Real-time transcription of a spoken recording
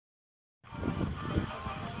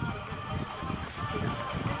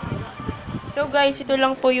So guys, ito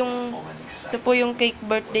po yung cake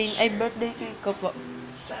birthday cake ko po.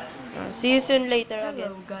 See you soon later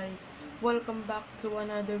again. Hello guys, welcome back to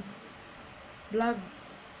another vlog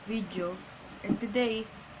video. And today,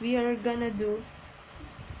 we are gonna do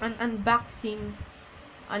an unboxing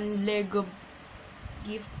on Lego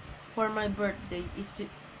gift for my birthday.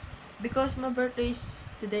 Because my birthday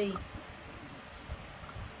is today.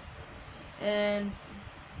 And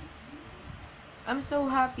I'm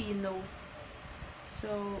so happy, you know.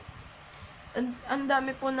 So, ang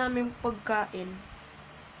dami po naming pagkain.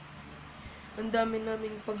 Ang dami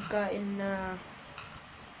naming pagkain na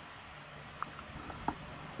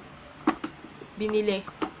binili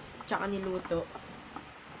tsaka niluto.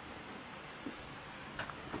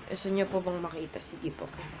 Gusto niyo po bang makita? Sige po.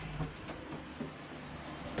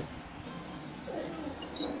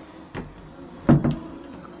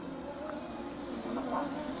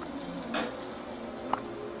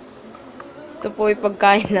 Ito po yung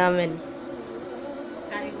pagkain namin.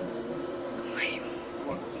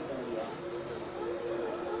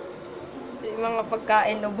 Yung mga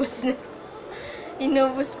pagkain, ubos na.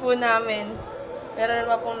 Inubos po namin. Meron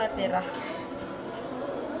pa pong natira.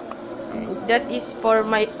 That is for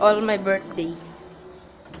all my birthday.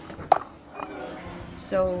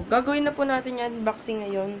 So, gagawin na po natin yung unboxing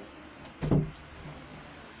ngayon.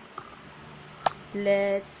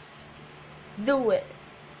 Let's do it.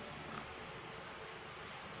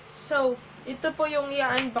 So, ito po yung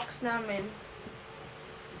i-unbox namin.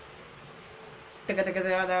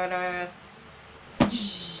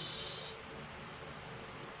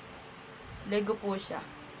 Lego po siya.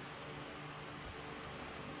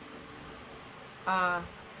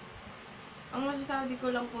 Ang masasabi ko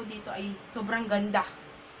lang po dito ay sobrang ganda.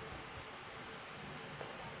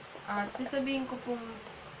 At sasabihin ko pong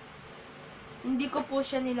hindi ko po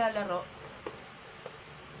siya nilalaro.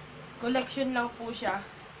 Collection lang po siya.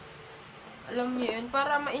 Alam niyo yun,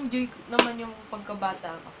 para ma-enjoy naman yung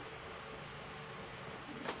pagkabata ko.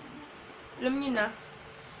 Alam niyo na,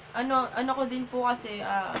 ano ko din po kasi,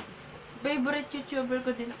 favorite YouTuber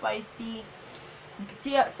ko din po ay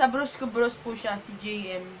sa bros ko po siya, si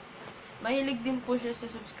JM. Mahilig din po siya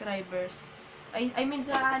sa subscribers. I mean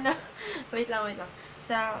sa wait lang.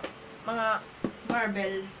 Sa mga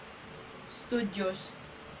Marvel Studios.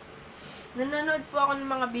 Nanonood po ako ng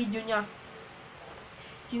mga video niya.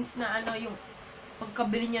 Since na yung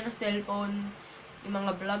pagkabili niya ng cellphone, yung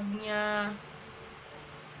mga vlog niya,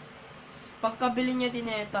 pagkabili niya din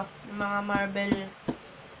ito, yung mga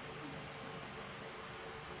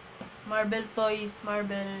Marvel toys,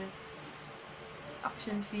 Marvel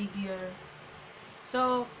action figure.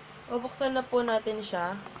 So, bubuksan na po natin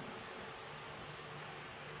siya.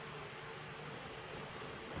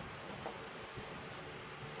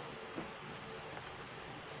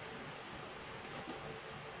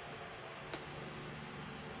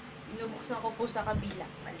 Inubuksan ko po sa kabila.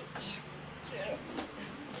 Mali.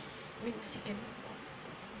 May masikin.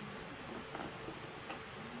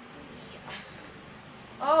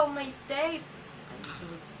 Oh, my tape! I'm so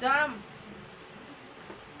dumb!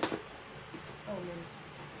 Oh, mans.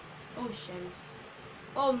 Oh, shems.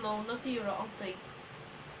 Oh, no. Nasira ang tape.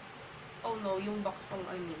 Oh, no. Yung box pang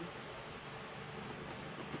I mean.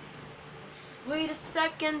 Wait a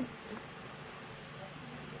second!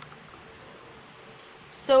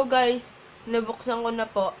 So, guys, nabuksan ko na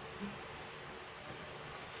po.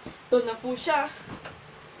 Ito na po siya.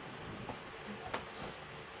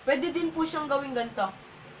 Pwede din po siyang gawing ganito.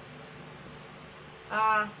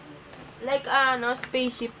 Like,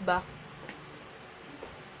 spaceship ba?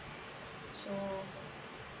 So,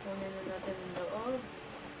 kunin na natin ang loob.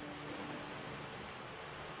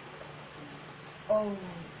 Oh.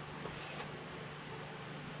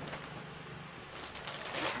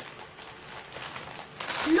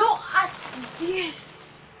 Look at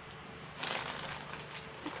this!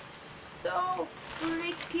 It's so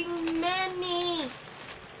freaking many!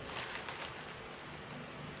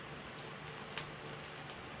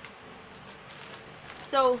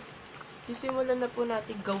 So, sisimulan na po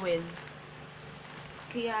natin gawin.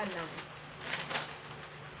 Kaya lang.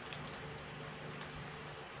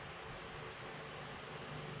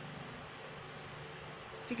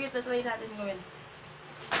 Sige, tatry natin gawin.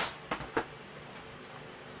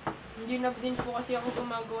 Hindi na din po kasi ako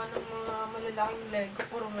gumagawa ng mga malalaking Lego.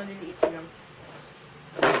 Puro maliliit lang.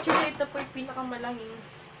 Actually, ito po yung pinakamalaking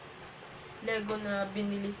Lego na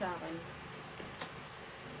binili sa akin.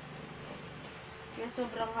 Kaya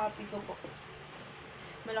sobrang happy ko po.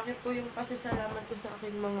 Malaki po yung pasasalamat ko sa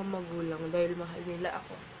aking mga magulang dahil mahal nila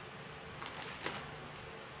ako.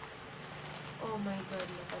 Oh my God,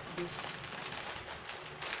 look at this.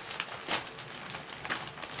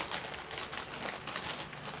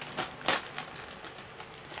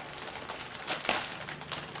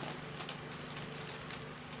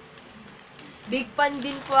 Big fan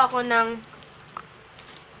din po ako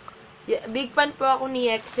ni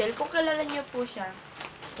Excel. Kung kilala niyo po siya,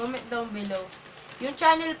 comment down below. Yung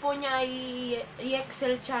channel po niya ay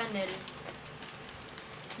Excel channel.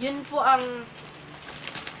 Yun po ang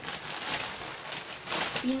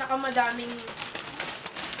pinakamadaming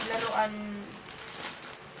laruan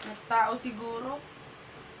na tao siguro.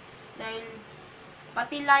 Dahil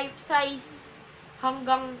pati life size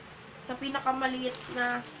hanggang sa pinakamaliit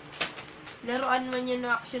na laruan man yan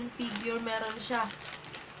na action figure, meron siya.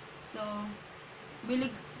 So,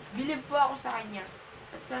 bilib po ako sa kanya.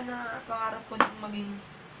 At sana pangarap ko din maging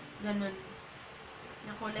ganun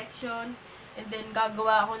na collection. And then,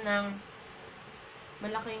 gagawa ako ng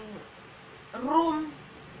malaking room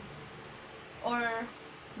or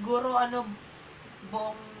guro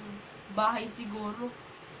buong bahay siguro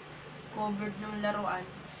covered ng laruan.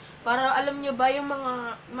 Para alam nyo ba yung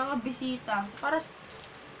mga bisita, para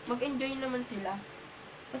mag-enjoy naman sila.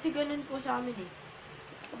 Kasi ganun po sa amin eh.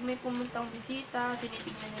 Pag may pumuntang bisita,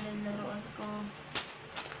 tinitignan nila yung laruan ko.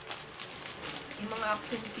 Yung mga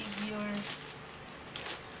action figures.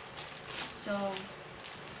 So,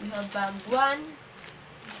 we have bag 1.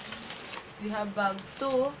 We have bag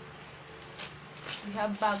 2. We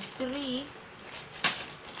have bag 3.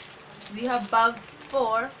 We have bag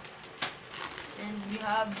 4. And we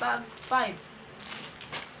have bag 5.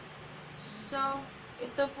 So,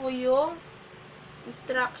 ito po yung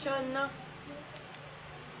instruction na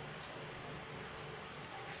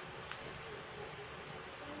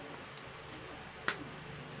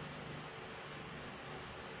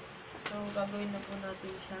so, gagawin na po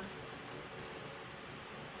natin siya.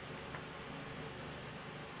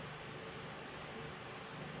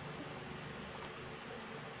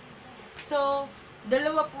 So,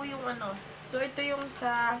 dalawa po yung So, ito yung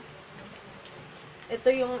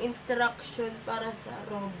instruction para sa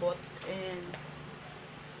robot. And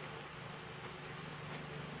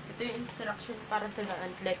ito yung instruction para sa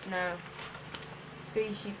gauntlet na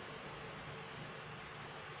spaceship.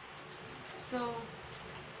 So,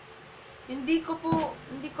 hindi ko po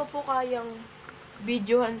kayang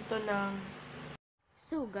videohan to ng.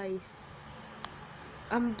 So, guys,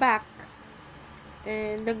 I'm back.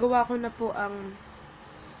 And nagawa ko na po ang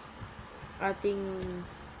ating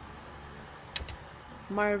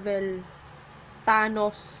Marvel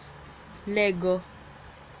Thanos Lego.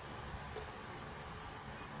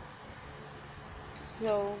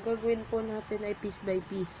 So, gagawin po natin ay piece by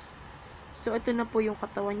piece. So, ito na po yung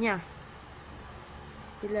katawan niya.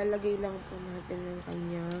 Ilalagay lang po natin ang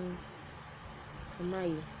kanyang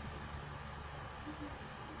kamay.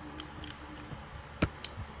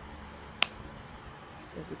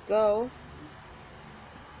 There we go.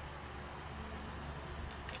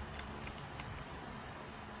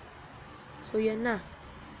 So, yan na.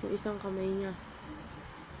 Yung isang kamay niya.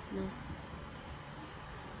 No?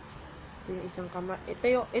 Ito yung isang kamay.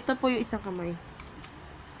 Ito po yung isang kamay.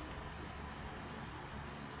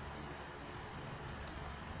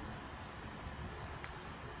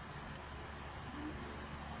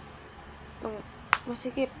 Itong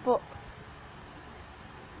masikip po.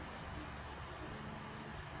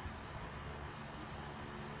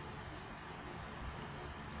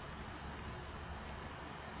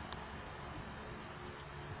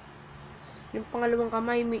 Yung pangalawang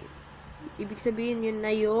kamay, ibig sabihin yun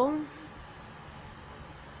na yung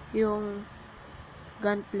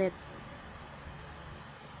gauntlet.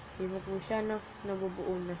 Yun na po siya, no?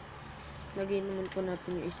 Nabubuo na. Lagyan naman po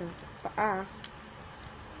natin yung isang paa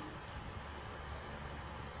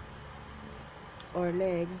or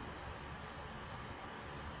leg.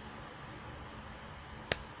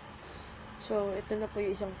 So, ito na po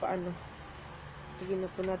yung isang paa, no? Lagyan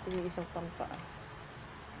na po natin yung isang pang paa.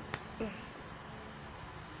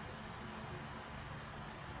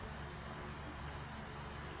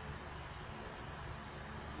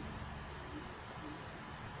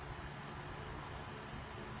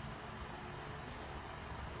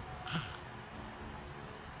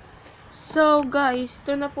 So, guys,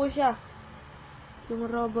 ito na po siya. Yung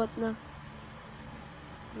robot natin.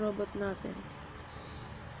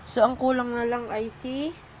 So, ang kulang na lang ay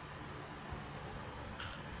si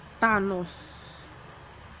Thanos.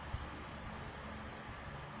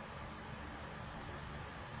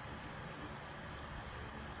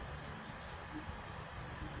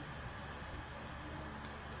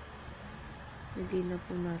 Lagay na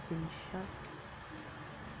po natin siya.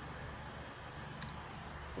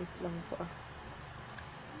 Wait lang po ah.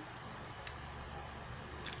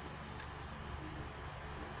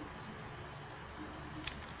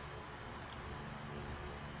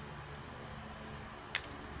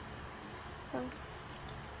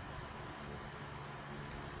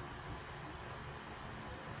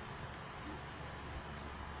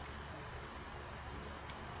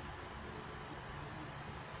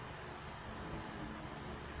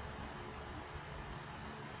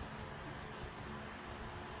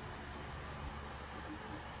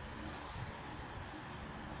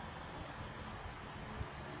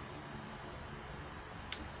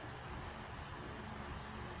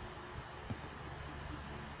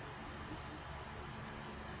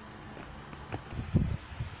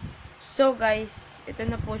 So guys, ito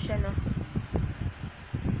na po siya, no.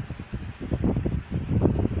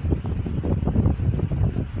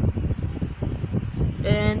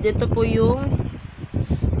 And ito po yung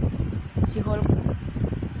si Hulk.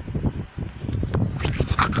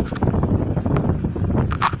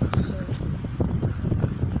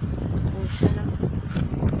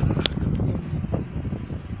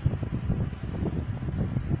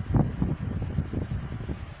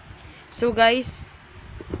 So guys,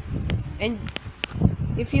 and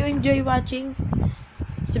if you enjoy watching,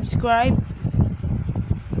 subscribe,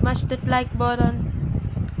 smash that like button,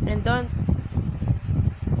 and don't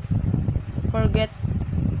forget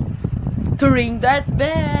to ring that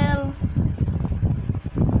bell.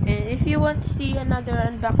 And if you want to see another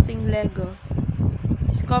unboxing Lego,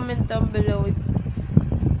 just comment down below if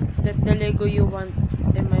that the Lego you want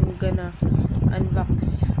and I'm gonna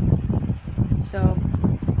unbox. So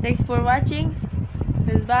thanks for watching.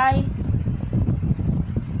 Goodbye.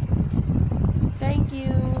 Thank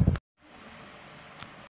you.